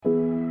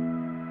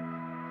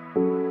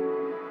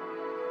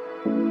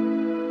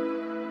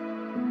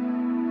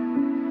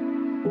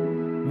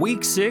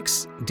Week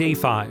 6, Day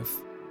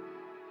 5.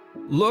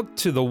 Look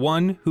to the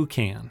one who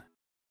can.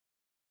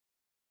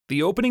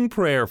 The opening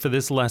prayer for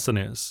this lesson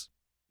is,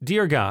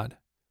 Dear God,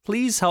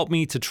 please help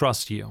me to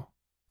trust you.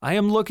 I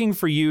am looking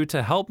for you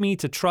to help me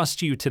to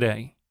trust you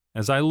today,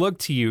 as I look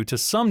to you to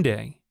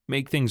someday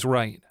make things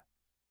right.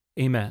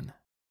 Amen.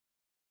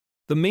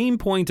 The main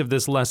point of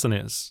this lesson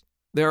is,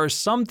 there are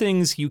some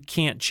things you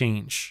can't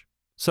change.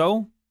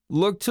 So,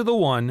 look to the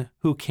one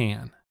who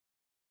can.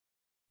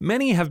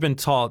 Many have been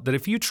taught that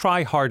if you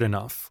try hard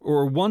enough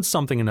or want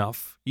something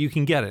enough, you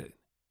can get it.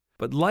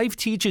 But life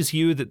teaches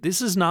you that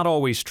this is not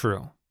always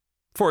true.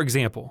 For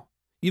example,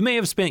 you may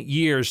have spent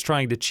years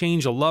trying to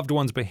change a loved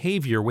one's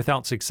behavior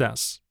without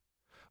success.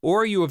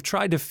 Or you have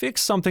tried to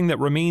fix something that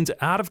remains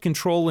out of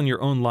control in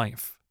your own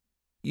life.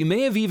 You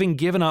may have even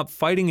given up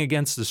fighting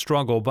against the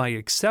struggle by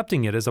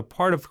accepting it as a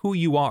part of who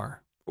you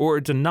are, or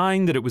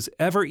denying that it was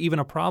ever even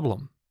a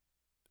problem.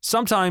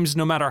 Sometimes,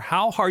 no matter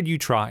how hard you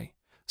try,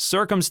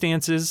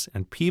 circumstances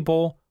and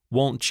people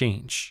won't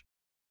change.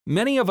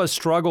 Many of us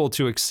struggle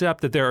to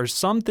accept that there are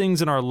some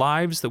things in our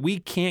lives that we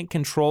can't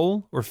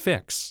control or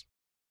fix.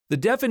 The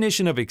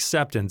definition of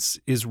acceptance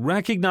is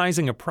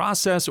recognizing a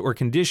process or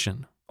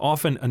condition,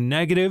 often a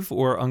negative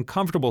or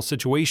uncomfortable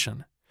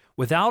situation,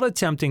 without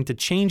attempting to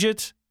change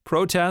it,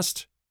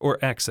 protest, or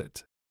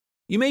exit.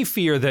 You may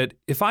fear that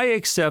if I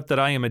accept that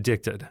I am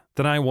addicted,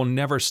 then I will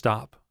never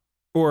stop.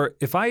 Or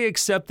if I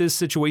accept this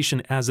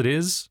situation as it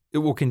is, it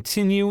will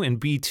continue and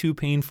be too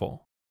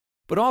painful.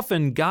 But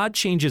often God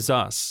changes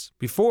us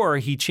before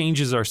He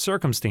changes our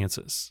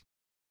circumstances.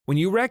 When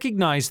you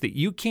recognize that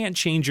you can't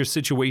change your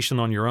situation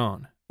on your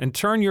own and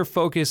turn your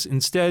focus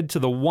instead to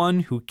the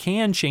one who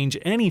can change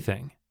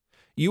anything,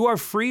 you are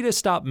free to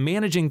stop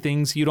managing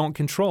things you don't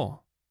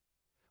control.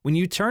 When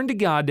you turn to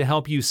God to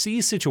help you see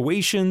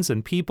situations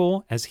and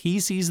people as He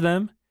sees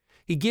them,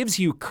 He gives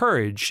you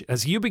courage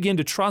as you begin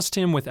to trust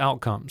Him with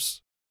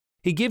outcomes.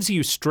 He gives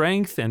you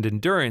strength and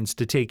endurance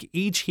to take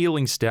each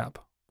healing step,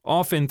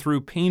 often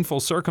through painful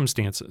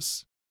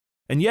circumstances.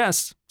 And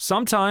yes,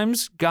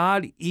 sometimes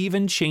God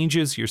even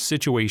changes your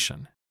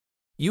situation.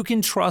 You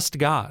can trust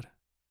God.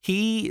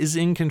 He is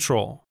in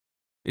control.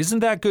 Isn't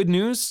that good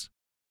news?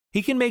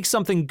 He can make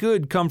something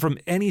good come from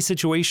any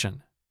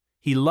situation.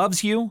 He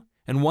loves you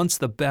and wants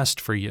the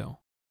best for you.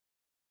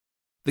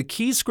 The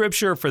key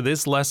scripture for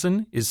this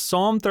lesson is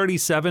Psalm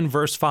 37,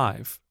 verse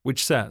 5,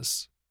 which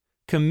says,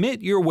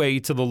 Commit your way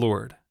to the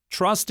Lord,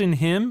 trust in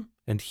Him,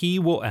 and He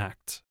will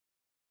act.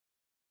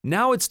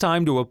 Now it's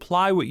time to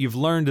apply what you've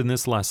learned in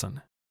this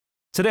lesson.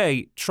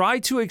 Today, try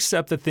to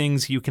accept the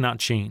things you cannot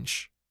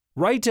change.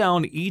 Write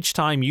down each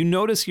time you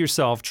notice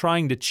yourself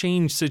trying to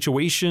change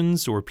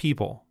situations or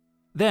people.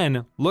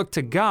 Then, look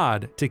to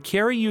God to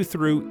carry you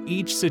through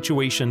each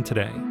situation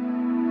today.